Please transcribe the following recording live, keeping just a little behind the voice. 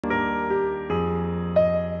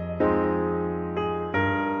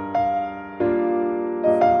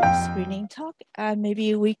screening talk, and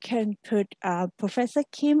maybe we can put Professor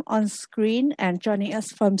Kim on screen and joining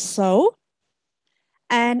us from Seoul.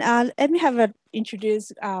 And let me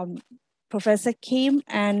introduce Professor Kim.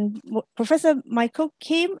 And Professor Michael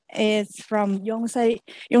Kim is from Yonsei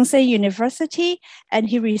University, and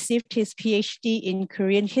he received his PhD in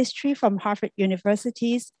Korean history from Harvard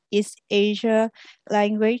University's East Asia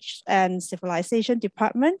Language and Civilization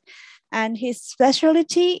Department. And his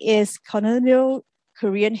specialty is colonial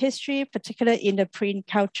Korean history, particularly in the print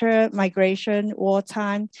culture, migration,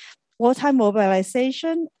 wartime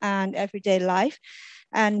mobilization, and everyday life.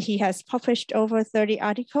 And he has published over 30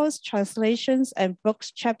 articles, translations, and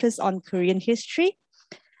books chapters on Korean history.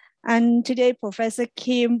 And today, Professor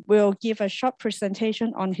Kim will give a short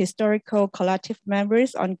presentation on historical collective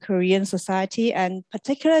memories on Korean society, and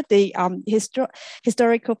particularly the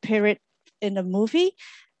historical period in the movie.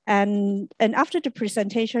 And after the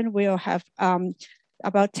presentation, we'll have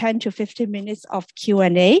about 10 to 15 minutes of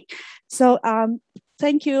Q&A. So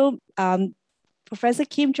thank you, Professor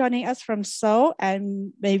Kim, joining us from Seoul,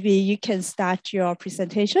 and maybe you can start your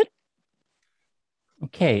presentation.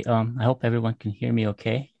 Okay, I hope everyone can hear me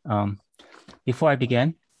okay. Before I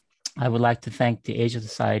begin, I would like to thank the Asia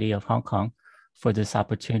Society of Hong Kong for this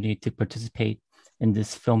opportunity to participate in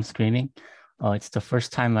this film screening. It's the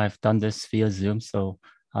first time I've done this via Zoom, so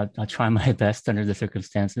I'll try my best under the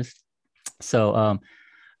circumstances. So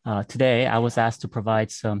today I was asked to provide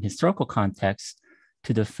some historical context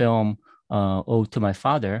to the film Ode to My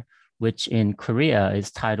Father, which in Korea is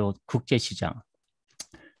titled 국제시장.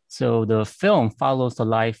 So the film follows the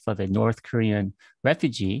life of a North Korean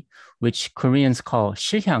refugee, which Koreans call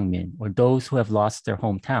실향민, or those who have lost their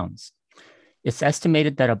hometowns. It's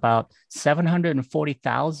estimated that about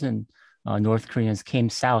 740,000 North Koreans came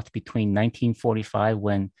south between 1945,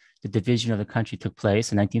 when the division of the country took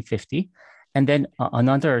place in 1950, and then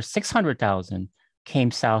another 600,000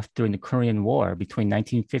 came south during the Korean War between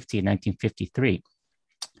 1950 and 1953.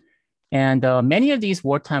 And many of these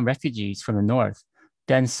wartime refugees from the north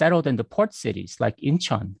then settled in the port cities like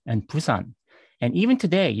Incheon and Busan. And even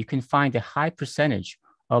today, you can find a high percentage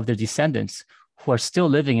of their descendants who are still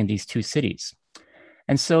living in these two cities.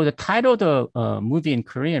 And so the title of the movie in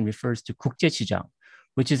Korean refers to 국제시장,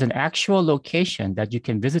 which is an actual location that you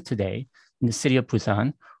can visit today in the city of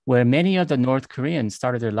Busan, where many of the North Koreans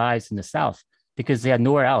started their lives in the south because they had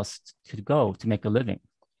nowhere else to go to make a living.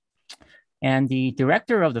 And the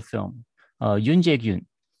director of the film, Yoon Jae-gyun,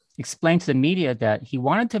 explained to the media that he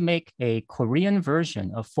wanted to make a Korean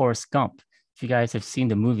version of Forrest Gump. If you guys have seen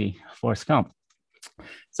the movie Forrest Gump.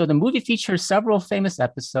 So the movie features several famous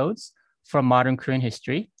episodes from modern Korean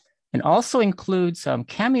history, and also includes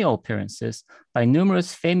cameo appearances by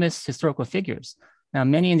numerous famous historical figures. Now,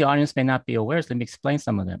 many in the audience may not be aware, so let me explain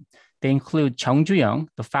some of them. They include Chung Ju-young,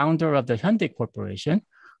 the founder of the Hyundai Corporation,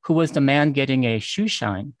 who was the man getting a shoe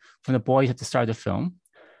shine from the boys at the start of the film.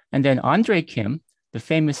 And then Andre Kim, the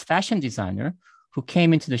famous fashion designer, who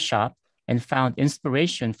came into the shop and found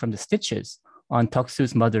inspiration from the stitches on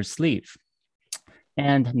Deok-soo's mother's sleeve.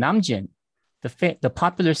 And Nam Jin, the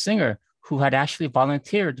popular singer who had actually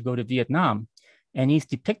volunteered to go to Vietnam, and he's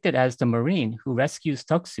depicted as the Marine who rescues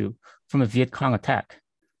Deok-soo from a Viet Cong attack.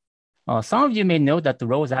 Some of you may know that the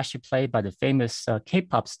role was actually played by the famous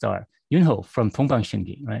K-pop star Yoonho from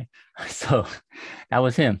동방신기, right? So that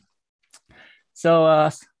was him. So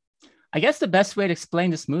I guess the best way to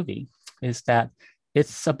explain this movie is that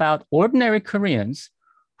it's about ordinary Koreans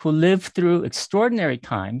who live through extraordinary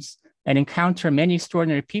times and encounter many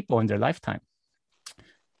extraordinary people in their lifetime.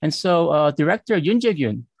 And so director Yoon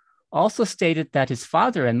Jae-gyun also stated that his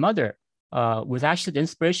father and mother was actually the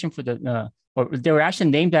inspiration for or they were actually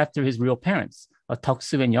named after his real parents,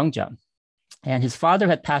 Deok-soo and Youngja. And his father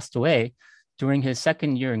had passed away during his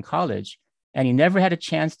second year in college, and he never had a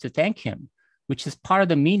chance to thank him, which is part of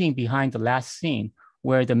the meaning behind the last scene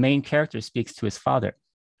where the main character speaks to his father.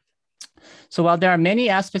 So while there are many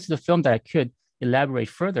aspects of the film that I could elaborate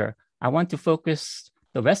further, I want to focus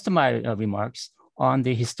the rest of my remarks on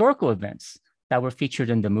the historical events that were featured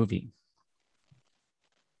in the movie.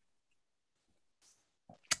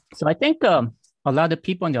 So I think a lot of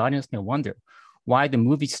people in the audience may wonder why the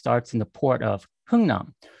movie starts in the port of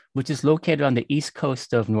Hungnam, which is located on the east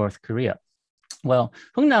coast of North Korea. Well,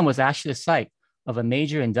 Hungnam was actually the site of a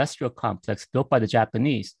major industrial complex built by the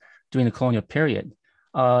Japanese during the colonial period.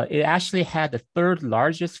 It actually had the third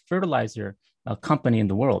largest fertilizer company in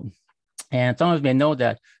the world. And some of you may know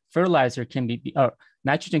that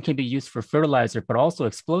nitrogen can be used for fertilizer, but also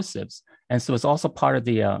explosives. And so it's also part of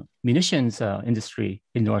the munitions industry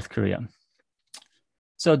in North Korea.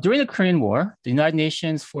 So during the Korean War, the United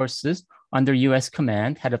Nations forces under US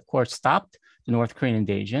command, had of course stopped the North Korean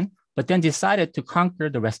invasion, but then decided to conquer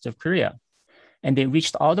the rest of Korea. And they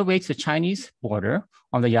reached all the way to the Chinese border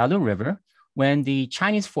on the Yalu River when the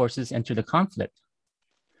Chinese forces entered the conflict.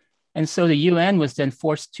 And so the UN was then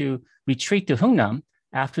forced to retreat to Hungnam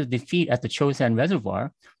after the defeat at the Chosan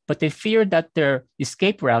Reservoir, but they feared that their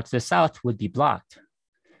escape route to the south would be blocked.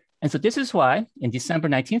 And so this is why, in December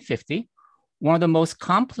 1950, one of the most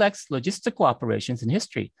complex logistical operations in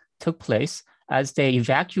history took place as they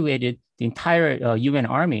evacuated the entire UN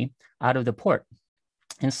army out of the port.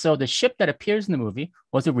 And so the ship that appears in the movie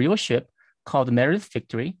was a real ship called the Meredith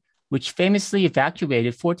Victory, which famously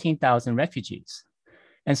evacuated 14,000 refugees.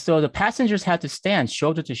 And so the passengers had to stand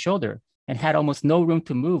shoulder to shoulder and had almost no room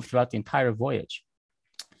to move throughout the entire voyage.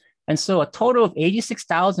 And so a total of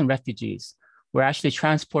 86,000 refugees were actually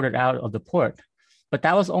transported out of the port, but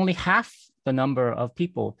that was only half the number of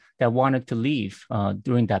people that wanted to leave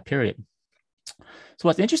during that period. So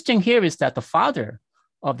what's interesting here is that the father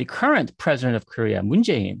of the current president of Korea, Moon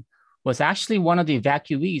Jae-in, was actually one of the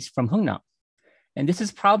evacuees from Hungnam. And this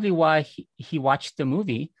is probably why he watched the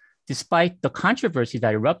movie, despite the controversy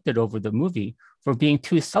that erupted over the movie for being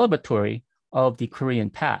too celebratory of the Korean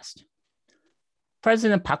past.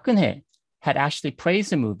 President Park Geun-hye had actually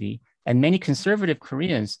praised the movie, and many conservative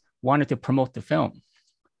Koreans wanted to promote the film.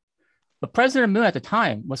 But President Moon at the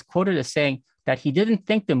time was quoted as saying that he didn't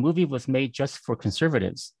think the movie was made just for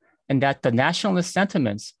conservatives, and that the nationalist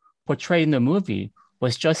sentiments portrayed in the movie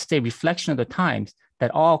was just a reflection of the times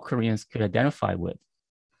that all Koreans could identify with.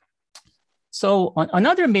 So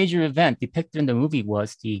another major event depicted in the movie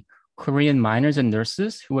was the Korean miners and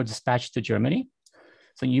nurses who were dispatched to Germany.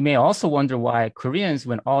 So you may also wonder why Koreans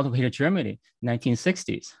went all the way to Germany in the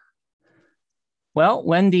 1960s. Well,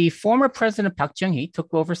 when the former President Park Chung-hee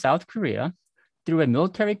took over South Korea through a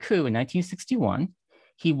military coup in 1961,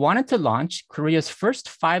 he wanted to launch Korea's first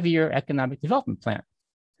 5-year economic development plan.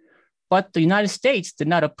 But the United States did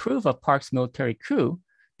not approve of Park's military coup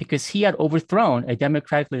because he had overthrown a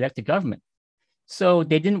democratically elected government. So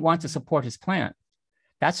they didn't want to support his plan.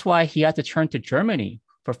 That's why he had to turn to Germany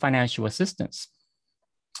for financial assistance.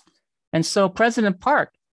 And so President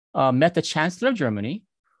Park met the Chancellor of Germany,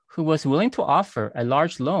 who was willing to offer a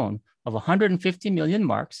large loan of 150 million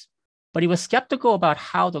marks, but he was skeptical about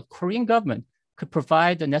how the Korean government could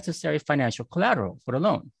provide the necessary financial collateral for the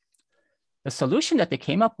loan. The solution that they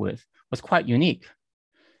came up with was quite unique.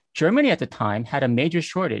 Germany at the time had a major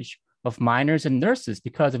shortage of miners and nurses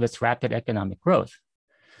because of its rapid economic growth.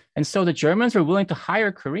 And so the Germans were willing to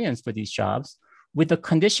hire Koreans for these jobs with the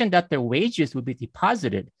condition that their wages would be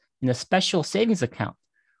deposited in a special savings account,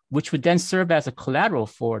 which would then serve as a collateral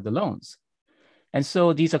for the loans. And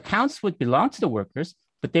so these accounts would belong to the workers,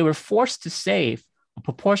 but they were forced to save a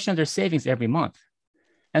proportion of their savings every month.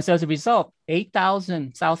 And so as a result,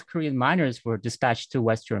 8,000 South Korean miners were dispatched to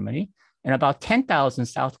West Germany, and about 10,000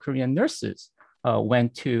 South Korean nurses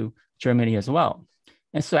went to Germany as well.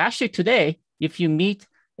 And so actually today, if you meet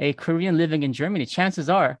a Korean living in Germany, chances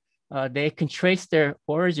are they can trace their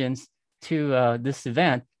origins to this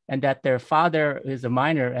event, and that their father is a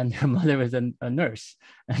miner and their mother is a nurse.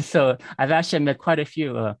 And so I've actually met quite a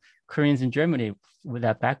few Koreans in Germany with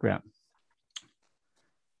that background.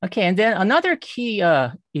 Okay, and then another key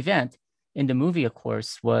event in the movie, of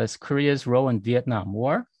course, was Korea's role in Vietnam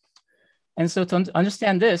War. And so to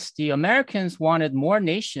understand this, the Americans wanted more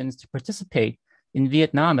nations to participate in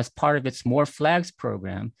Vietnam as part of its More Flags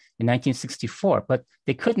program in 1964, but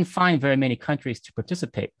they couldn't find very many countries to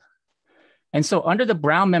participate. And so under the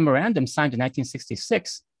Brown Memorandum signed in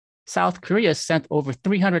 1966, South Korea sent over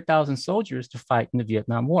 300,000 soldiers to fight in the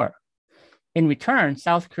Vietnam War. In return,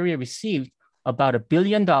 South Korea received about $1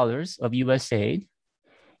 billion of US aid,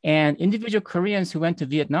 and individual Koreans who went to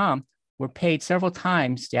Vietnam were paid several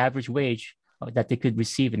times the average wage that they could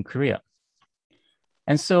receive in Korea.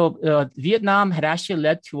 And so Vietnam had actually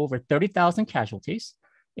led to over 30,000 casualties,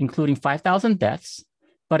 including 5,000 deaths.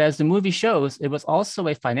 But as the movie shows, it was also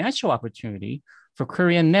a financial opportunity for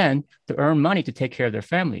Korean men to earn money to take care of their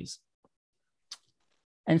families.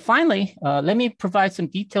 And finally, let me provide some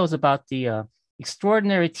details about the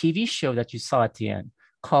extraordinary TV show that you saw at the end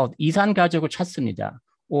called 이산 가족을 찾습니다,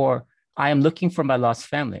 or I Am Looking for My Lost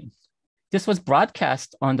Family. This was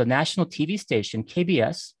broadcast on the national TV station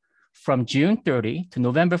KBS from June 30 to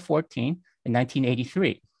November 14 in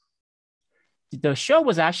 1983. The show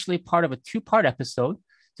was actually part of a 2-part episode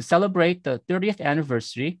to celebrate the 30th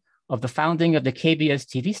anniversary of the founding of the KBS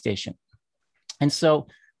TV station. And so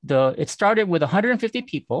it started with 150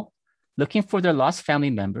 people looking for their lost family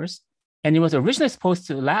members, and it was originally supposed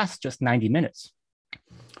to last just 90 minutes.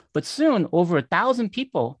 But soon, over 1,000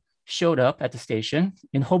 people showed up at the station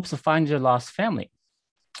in hopes of finding their lost family.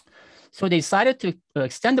 So they decided to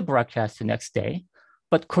extend the broadcast the next day,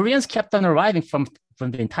 but Koreans kept on arriving from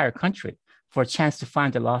the entire country for a chance to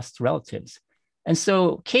find their lost relatives. And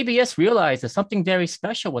so KBS realized that something very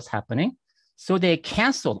special was happening. So they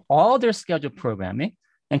canceled all their scheduled programming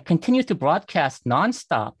and continued to broadcast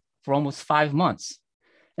nonstop for almost 5 months.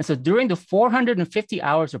 And so during the 450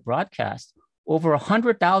 hours of broadcast, over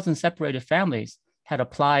 100,000 separated families had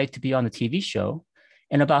applied to be on the TV show,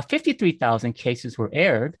 and about 53,000 cases were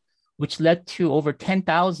aired, which led to over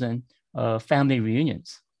 10,000 family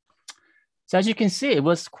reunions. So as you can see, it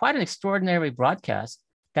was quite an extraordinary broadcast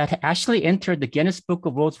that actually entered the Guinness Book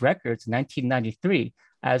of World Records in 1993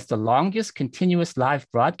 as the longest continuous live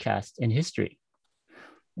broadcast in history.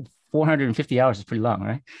 450 hours is pretty long,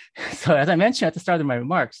 right? So as I mentioned at the start of my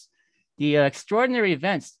remarks, the extraordinary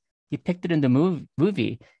events depicted in the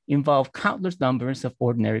movie involve countless numbers of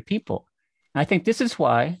ordinary people. And I think this is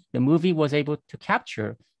why the movie was able to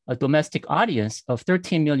capture a domestic audience of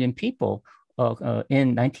 13 million people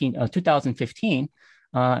in 2015.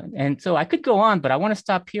 And so I could go on, but I want to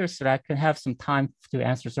stop here so that I can have some time to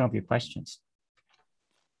answer some of your questions.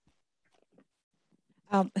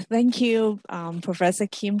 Thank you, Professor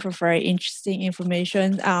Kim, for very interesting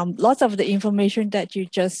information. Lots of the information that you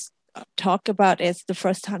just talked about is the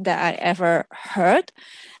first time that I ever heard.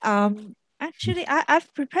 Actually,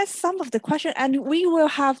 I've prepared some of the questions, and we will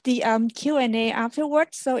have the Q&A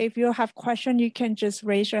afterwards. So if you have questions, you can just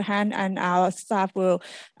raise your hand and our staff will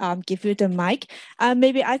give you the mic.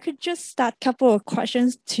 Maybe I could just start a couple of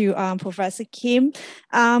questions to Professor Kim.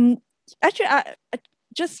 Actually,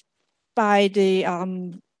 just by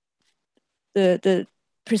the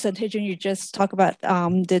presentation you just talked about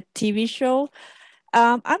the TV show,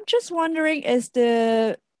 I'm just wondering, is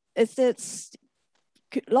it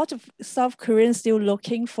a lot of South Koreans still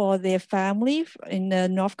looking for their family in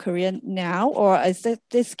North Korea now, or is it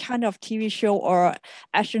this kind of TV show or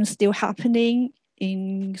action still happening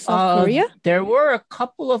in South Korea? There were a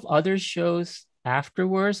couple of other shows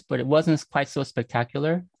afterwards, but it wasn't quite so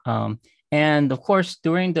spectacular. And of course,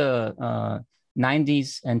 during the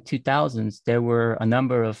 90s and 2000s, there were a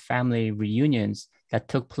number of family reunions that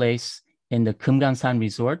took place in the Kumgansan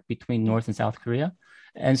resort between North and South Korea.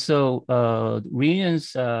 And so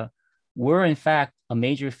reunions were, in fact, a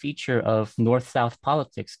major feature of North-South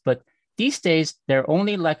politics. But these days, there are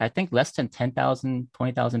only I think less than 10,000,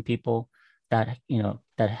 20,000 people that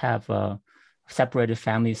have separated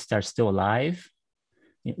families that are still alive.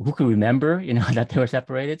 Who can remember, that they were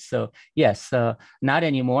separated? So yes, not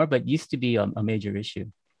anymore, but used to be a major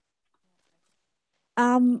issue.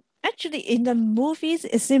 Actually, in the movies,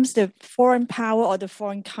 it seems the foreign power or the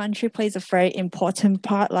foreign country plays a very important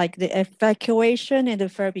part, like the evacuation in the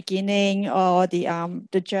very beginning, or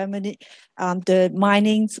the Germany, the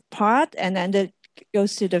mining part, and then it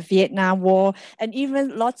goes to the Vietnam War, and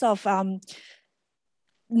even lots of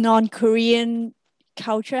non-Korean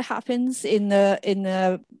culture happens in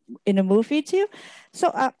the movie too.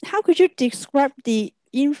 So how could you describe the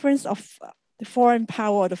influence of the foreign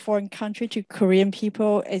power or the foreign country to Korean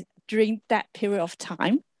people during that period of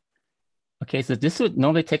time? Okay, so this would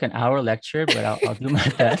normally take an hour lecture, but I'll do my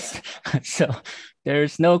best. So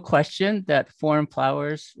there's no question that foreign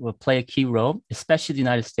powers will play a key role, especially the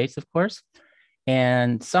United States, of course.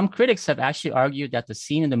 And some critics have actually argued that the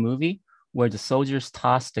scene in the movie where the soldiers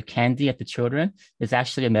toss the candy at the children is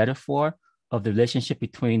actually a metaphor of the relationship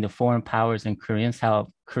between the foreign powers and Koreans,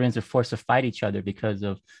 how Koreans are forced to fight each other because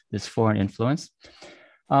of this foreign influence.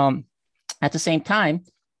 At the same time,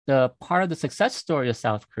 the part of the success story of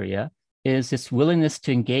South Korea is its willingness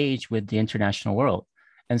to engage with the international world.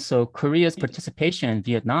 And so Korea's participation in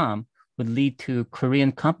Vietnam would lead to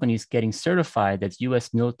Korean companies getting certified as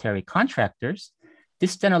US military contractors.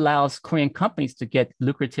 This then allows Korean companies to get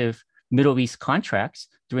lucrative Middle East contracts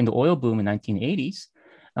during the oil boom in the 1980s.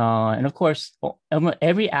 And of course,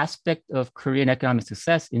 every aspect of Korean economic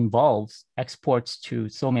success involves exports to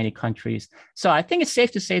so many countries. So I think it's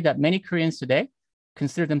safe to say that many Koreans today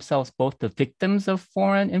consider themselves both the victims of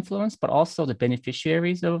foreign influence, but also the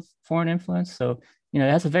beneficiaries of foreign influence. So, it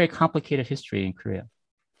has a very complicated history in Korea.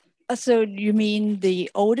 So you mean the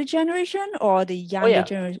older generation or the younger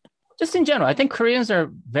generation? Just in general, I think Koreans are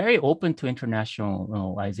very open to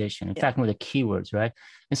internationalization. In fact, one of the keywords, right?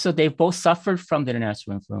 And so they've both suffered from the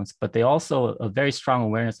international influence, but they also a very strong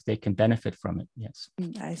awareness that they can benefit from it. Yes.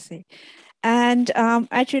 I see. And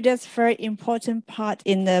actually, that's a very important part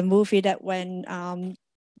in the movie that when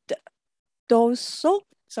those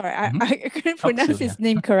sorry, Mhm. I couldn't Toksu, pronounce yeah. his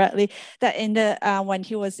name correctly, that in the when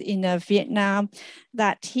he was in Vietnam,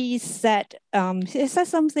 that he said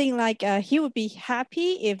something like he would be happy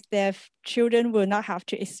if their children will not have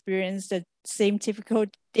to experience the same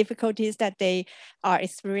difficulties that they are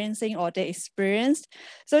experiencing or they experienced.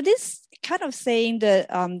 So this kind of saying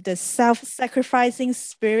the self-sacrificing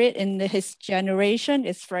spirit in his generation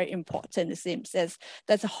is very important. It seems as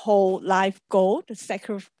that's a whole life goal to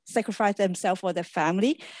sacrifice themselves for their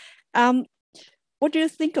family. What do you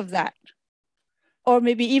think of that? Or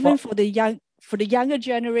maybe even Well, for the younger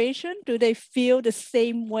generation, do they feel the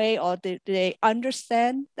same way, or do they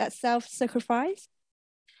understand that self-sacrifice?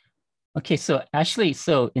 okay, so actually,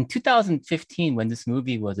 so in 2015, when this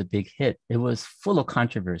movie was a big hit, it was full of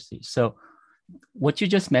controversy. So what you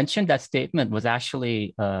just mentioned, that statement was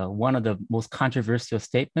actually one of the most controversial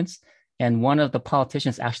statements. And one of the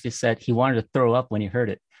politicians actually said he wanted to throw up when he heard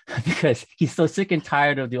it because he's so sick and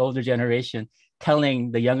tired of the older generation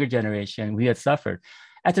telling the younger generation we had suffered.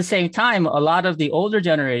 At the same time, a lot of the older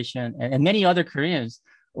generation and many other Koreans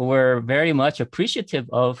were very much appreciative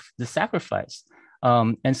of the sacrifice.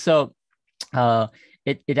 And so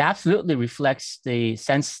it absolutely reflects the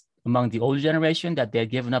sense among the older generation that they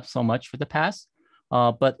had given up so much for the past.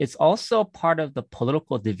 But it's also part of the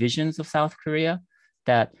political divisions of South Korea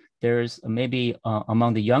that there's maybe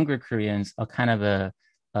among the younger Koreans a kind of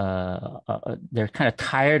they're kind of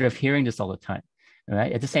tired of hearing this all the time.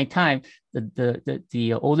 Right. At the same time,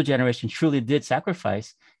 the older generation truly did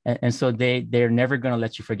sacrifice, and so they're never going to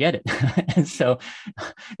let you forget it. And so,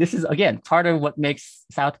 this is again part of what makes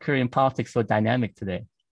South Korean politics so dynamic today.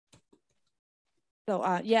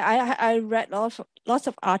 So yeah, I read lots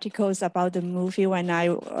of articles about the movie when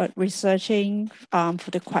I researching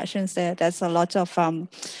for the questions there. There's a lot of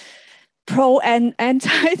pro and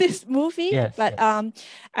anti this movie, Yes, but yes.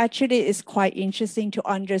 actually it's quite interesting to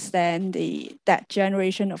understand that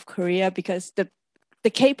generation of Korea, because the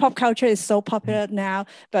K-pop culture is so popular now,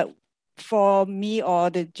 but for me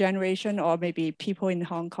or the generation or maybe people in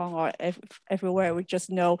Hong Kong or everywhere, we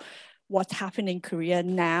just know what's happening in Korea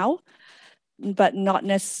now, but not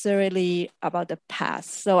necessarily about the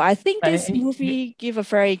past. So I think Right. this movie give a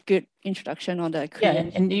very good introduction on the Yeah,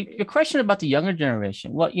 Korean. and your question about the younger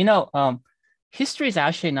generation. Well, history is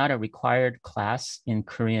actually not a required class in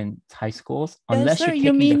Korean high schools Yes, unless sir. you're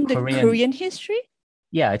You taking the mean the Korean. Korean history?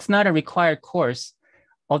 Yeah, it's not a required course.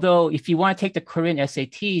 Although if you want to take the Korean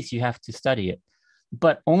SATs, you have to study it.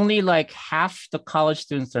 But only like half the college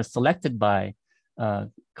students are selected by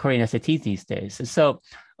Korean SATs these days. So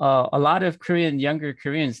a lot of younger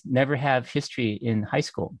Koreans never have history in high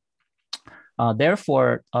school.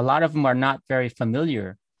 Therefore, a lot of them are not very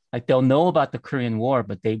familiar. Like they'll know about the Korean War,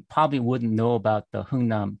 but they probably wouldn't know about the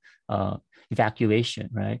Hungnam evacuation,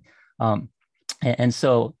 right?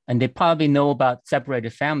 And they probably know about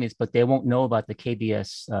separated families, but they won't know about the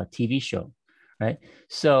KBS TV show, right?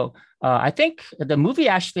 So I think the movie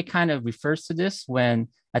actually kind of refers to this when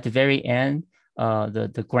at the very end,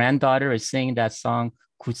 the granddaughter is singing that song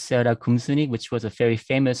 "Kutsera Kumsuni," which was a very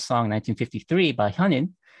famous song, 1953 by Hyunin.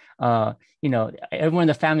 Everyone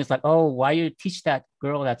in the family is like, "Oh, why you teach that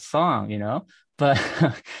girl that song?" But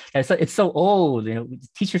it's so old.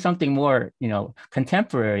 Teach her something more,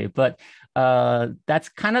 contemporary. But that's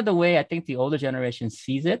kind of the way I think the older generation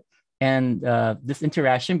sees it, and this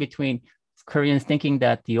interaction between Koreans thinking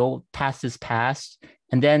that the old past is past,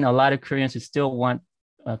 and then a lot of Koreans who still want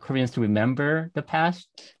Koreans to remember the past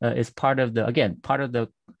is part of the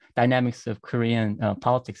dynamics of Korean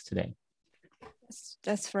politics today.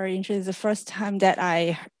 That's very interesting. It's the first time that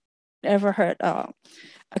I ever heard a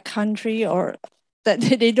country or that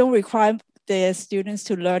they don't require their students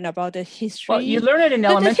to learn about the history. Well, you learn it in the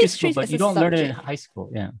elementary history school, but as you a don't learn it in subject. high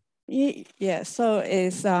school. Yeah. Yeah, so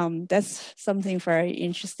it's that's something very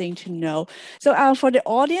interesting to know. So for the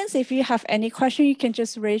audience, if you have any question, you can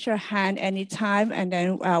just raise your hand anytime, and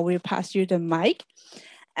then we'll pass you the mic.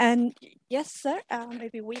 And yes, sir.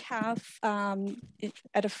 Maybe we have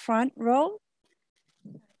at the front row.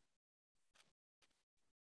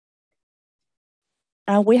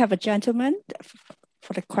 We have a gentleman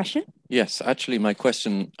for the question. Yes, actually, my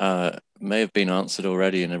question may have been answered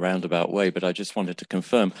already in a roundabout way, but I just wanted to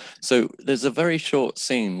confirm. So there's a very short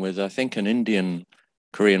scene with, I think, an Indian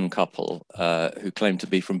Korean couple who claim to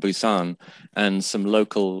be from Busan, and some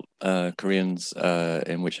local Koreans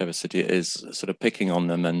in whichever city it is, sort of picking on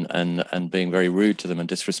them and being very rude to them and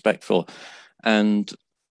disrespectful. And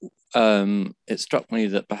it struck me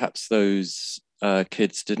that perhaps those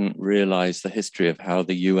kids didn't realize the history of how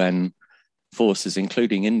the UN forces,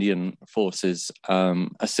 including Indian forces,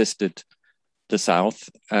 assisted the South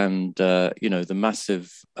and, the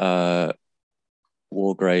massive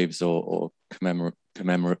war graves or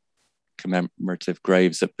commemorative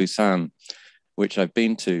graves at Busan, which I've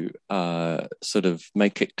been to, sort of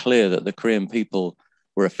make it clear that the Korean people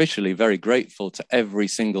were officially very grateful to every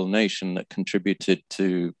single nation that contributed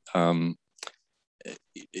to, to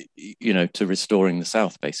restoring the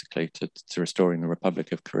South, basically, to restoring the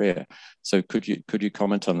Republic of Korea. So could you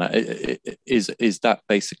comment on that? Is that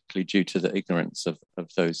basically due to the ignorance of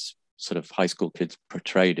those sort of high school kids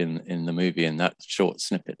portrayed in the movie in that short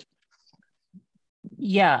snippet?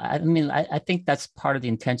 Yeah, I mean, I think that's part of the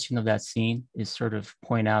intention of that scene, is sort of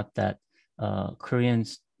point out that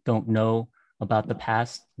Koreans don't know about the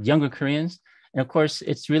past, younger Koreans. And of course,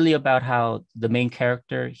 it's really about how the main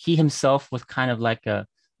character, he himself was kind of like a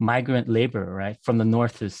migrant laborer, right? From the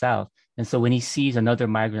north to the south. And so when he sees another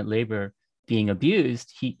migrant laborer being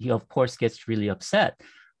abused, he of course gets really upset.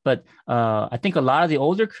 But I think a lot of the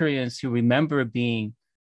older Koreans who remember being,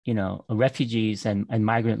 refugees and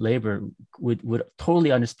migrant labor would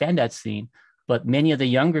totally understand that scene. But many of the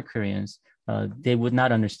younger Koreans, they would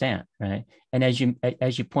not understand, right? And as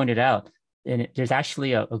you pointed out, and there's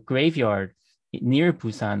actually a graveyard near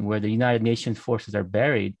Busan where the United Nations forces are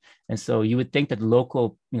buried. And so you would think that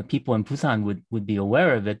local people in Busan would be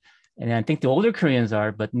aware of it. And I think the older Koreans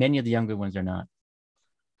are, but many of the younger ones are not.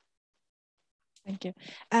 Thank you.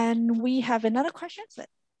 And we have another question.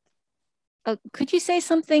 Could you say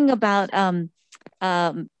something about how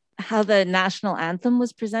the national anthem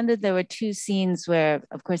was presented? There were two scenes where,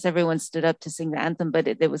 of course, everyone stood up to sing the anthem, but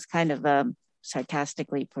it was kind of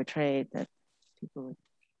sarcastically portrayed that people would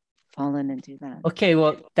fall in and do that. Okay,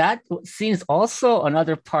 well, that seems also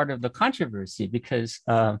another part of the controversy, because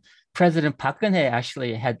President Park Geun-hye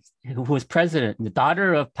actually who was president, the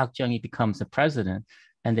daughter of Park Chung-hee becomes the president.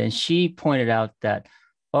 And then she pointed out that,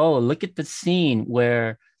 oh, look at the scene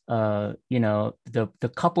where,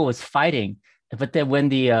 the couple was fighting, but then when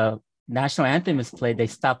the national anthem is played, they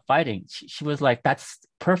stop fighting. She was like, that's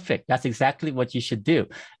perfect. That's exactly what you should do.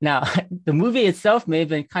 Now, the movie itself may have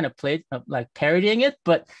been kind of played like parodying it,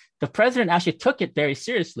 but the president actually took it very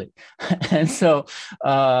seriously. And so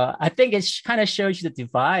I think it kind of shows you the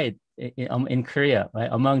divide in Korea, right?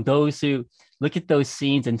 Among those who look at those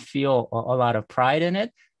scenes and feel a lot of pride in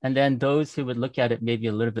it, and then those who would look at it maybe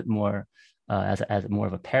a little bit more as more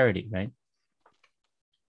of a parody, right?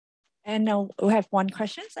 And we have one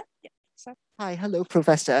question, sir. Yeah. Hi, hello,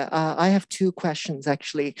 Professor. I have two questions,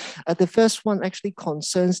 actually. The first one actually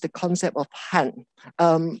concerns the concept of Han.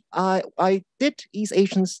 I did East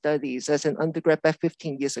Asian studies as an undergrad back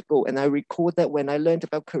 15 years ago, and I recall that when I learned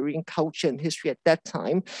about Korean culture and history at that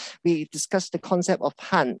time, we discussed the concept of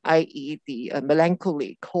Han, i.e. the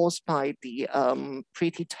melancholy caused by the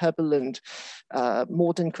pretty turbulent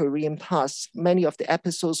modern Korean past, many of the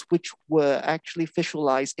episodes which were actually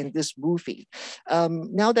visualized in this movie.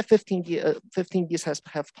 Now that 15 years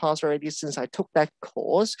have passed already since I took that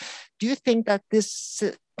course, do you think that this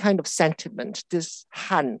kind of sentiment, this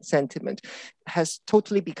Han sentiment, has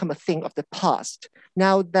totally become a thing of the past?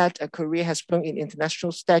 Now that Korea has grown in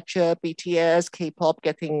international stature, BTS, K-pop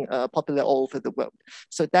getting popular all over the world.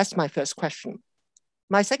 So that's my first question.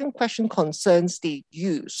 My second question concerns the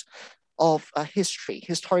use of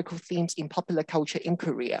historical themes in popular culture in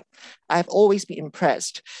Korea. I've always been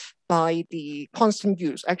impressed by the constant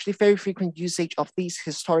use, actually very frequent usage of these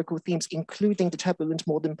historical themes, including the turbulent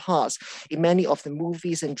modern past in many of the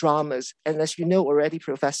movies and dramas. And as you know already,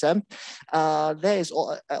 Professor, there is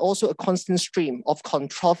also a constant stream of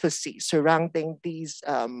controversy surrounding these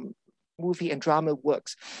movie and drama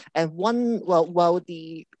works. And while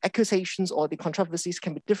the accusations or the controversies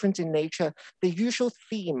can be different in nature, the usual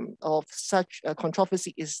theme of such a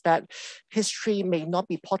controversy is that history may not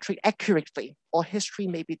be portrayed accurately, or history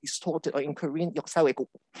may be distorted, or in Korean, 역사 왜곡.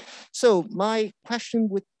 So my question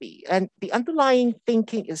would be, and the underlying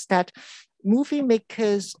thinking is that movie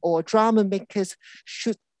makers or drama makers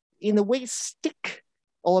should in a way stick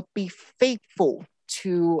or be faithful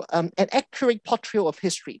to an accurate portrayal of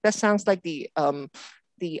history. That sounds like the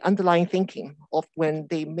underlying thinking of when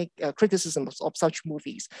they make criticisms of such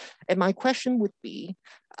movies. And my question would be,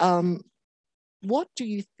 what do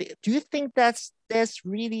you think? Do you think that there's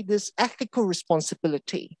really this ethical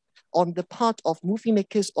responsibility on the part of movie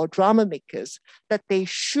makers or drama makers that they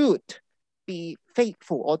should be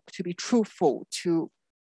faithful or to be truthful to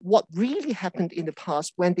what really happened in the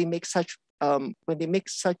past when they make such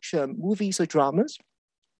movies or dramas?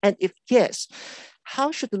 And if yes,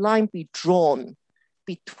 how should the line be drawn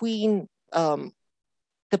between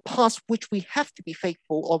the past which we have to be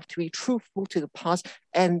faithful or to be truthful to the past,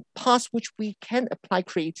 and past which we can apply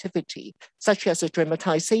creativity, such as a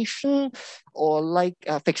dramatization or like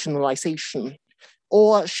fictionalization?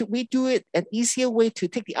 Or should we do it an easier way to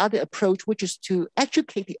take the other approach, which is to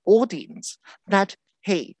educate the audience that,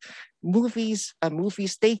 hey, movies,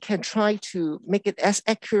 they can try to make it as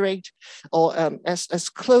accurate or as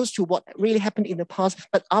close to what really happened in the past,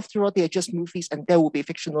 but after all, they are just movies and there will be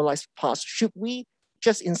fictionalized past. Should we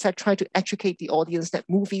just instead try to educate the audience that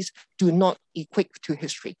movies do not equate to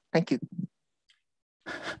history? Thank you.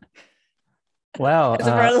 Wow. It's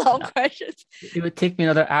a very long question. It would take me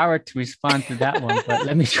another hour to respond to that one, but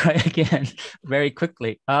let me try again very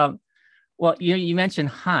quickly. Well, you mentioned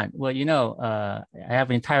Han. Well, I have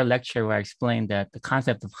an entire lecture where I explained that the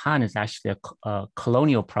concept of Han is actually a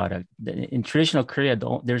colonial product. In traditional Korea,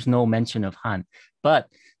 there's no mention of Han, but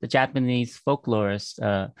the Japanese folklorists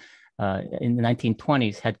in the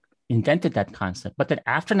 1920s had invented that concept. But then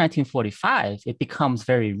after 1945, it becomes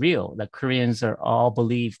very real. The Koreans are all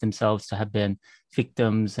believe themselves to have been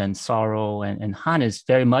victims and sorrow, and Han is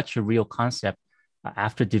very much a real concept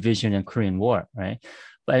after division and Korean War, right?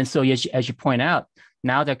 And so as you point out,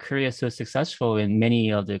 now that Korea is so successful in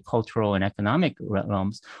many of the cultural and economic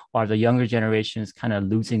realms, are the younger generations kind of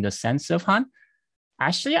losing the sense of Han?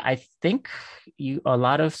 Actually, I think a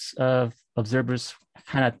lot of observers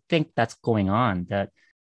kind of think that's going on, that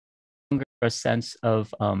a sense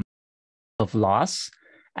of loss.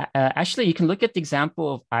 Actually, you can look at the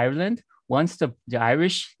example of Ireland. Once the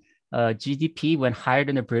Irish GDP went higher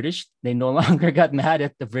than the British, they no longer got mad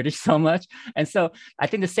at the British so much. And so I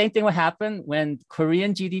think the same thing will happen when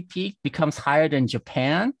Korean GDP becomes higher than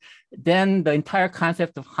Japan. Then the entire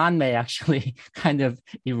concept of Han may actually kind of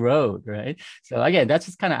erode, right? So again, that's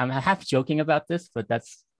just kind of, I'm half joking about this, but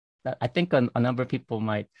I think a number of people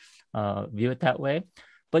might view it that way.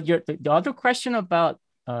 But the other question about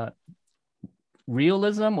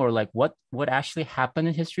realism, or like what actually happened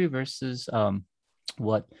in history versus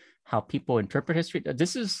how people interpret history.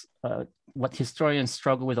 This is what historians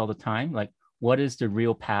struggle with all the time. Like, what is the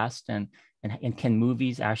real past, and can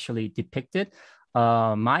movies actually depict it?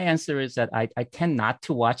 My answer is that I tend not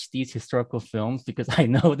to watch these historical films because I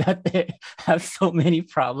know that they have so many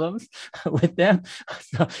problems with them.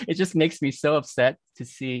 So it just makes me so upset to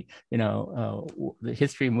see, the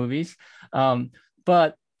history movies.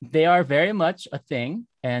 But they are very much a thing.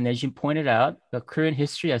 And as you pointed out, the Korean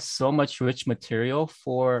history has so much rich material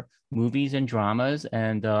for movies and dramas.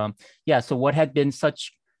 And so what had been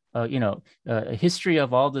such, a history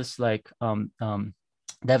of all this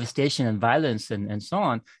devastation and violence and so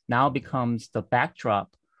on now becomes the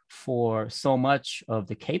backdrop for so much of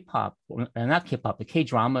the K-pop, not K-pop, the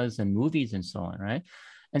K-dramas and movies and so on, right?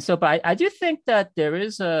 And so, but I do think that there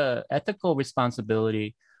is a ethical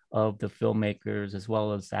responsibility of the filmmakers as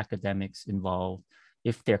well as academics involved,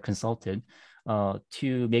 if they're consulted,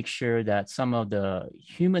 to make sure that some of the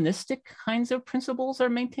humanistic kinds of principles are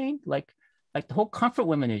maintained, like the whole comfort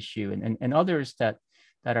women issue and others that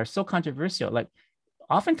are so controversial. Like,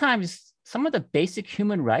 oftentimes some of the basic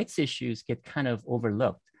human rights issues get kind of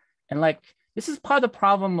overlooked. And like, this is part of the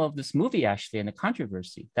problem of this movie actually, and the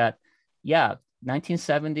controversy that,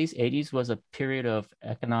 1970s, 80s was a period of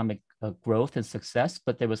economic growth and success,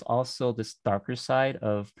 but there was also this darker side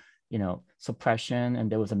of, suppression, and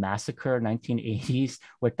there was a massacre in 1980s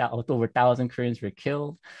where over 1,000 Koreans were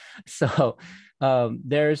killed. So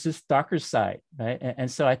there's this darker side, right? And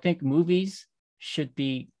so I think movies should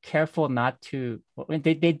be careful not to,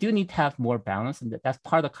 they do need to have more balance, and that's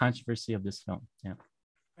part of the controversy of this film. Yeah.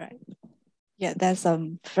 Right. Yeah, that's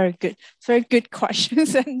very good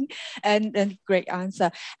questions and great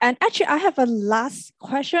answer. And actually, I have a last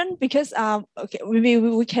question because okay, maybe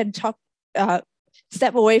we can talk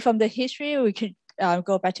step away from the history. We could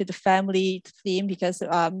go back to the family theme because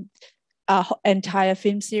our entire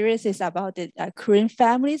film series is about the Korean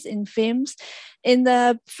families in films. In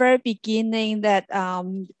the very beginning, that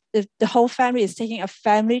the whole family is taking a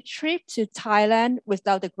family trip to Thailand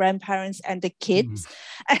without the grandparents and the kids.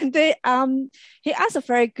 And they he asked a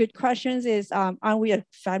very good question: is aren't we a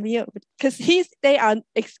family? Because they are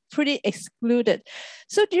pretty excluded.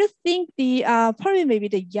 So do you think the probably maybe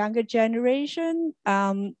the younger generation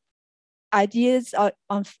ideas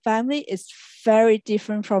on family is very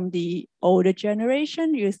different from the older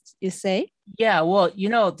generation, you say? Yeah, well,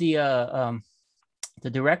 the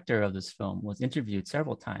director of this film was interviewed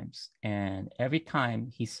several times, and every time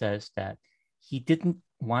he says that he didn't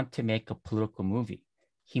want to make a political movie.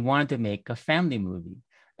 He wanted to make a family movie.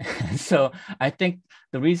 So I think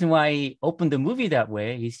the reason why he opened the movie that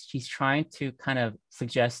way, he's trying to kind of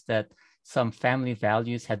suggest that, some family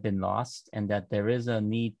values had been lost, and that there is a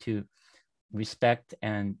need to respect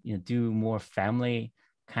and do more family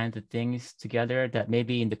kind of things together, that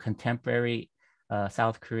maybe in the contemporary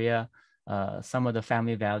South Korea, some of the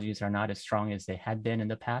family values are not as strong as they had been in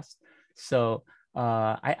the past. So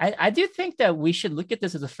I do think that we should look at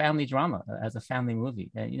this as a family drama, as a family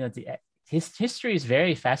movie. And his history is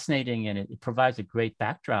very fascinating, and it provides a great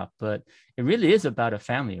backdrop, but it really is about a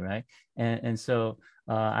family, right? And so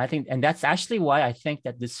I think, and that's actually why I think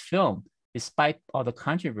that this film, despite all the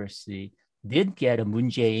controversy, did get a Moon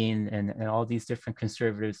Jae-in and all these different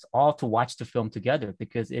conservatives all to watch the film together,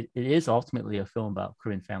 because it is ultimately a film about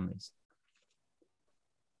Korean families.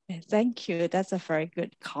 Thank you. That's a very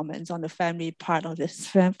good comment on the family part of this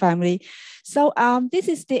family. So this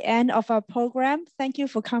is the end of our program. Thank you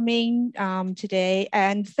for coming today.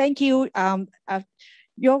 And thank you,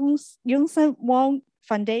 Yonsei Wong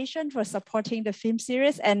Foundation, for supporting the film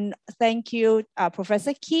series. And thank you,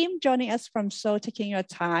 Professor Kim, joining us from Seoul, taking your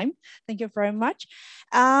time. Thank you very much.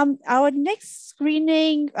 Our next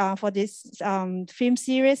screening for this film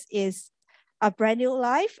series is A Brand New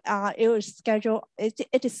Life.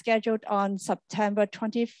 It is scheduled on September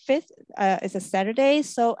 25th. It's a Saturday.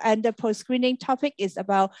 So, and the post-screening topic is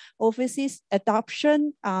about overseas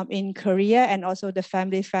adoption in Korea, and also the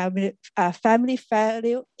family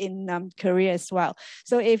value in Korea as well.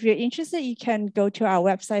 So if you're interested, you can go to our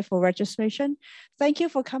website for registration. Thank you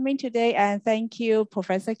for coming today, and thank you,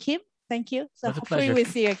 Professor Kim. Thank you. So hopefully we'll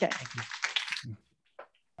see you again. Thank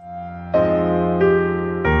you.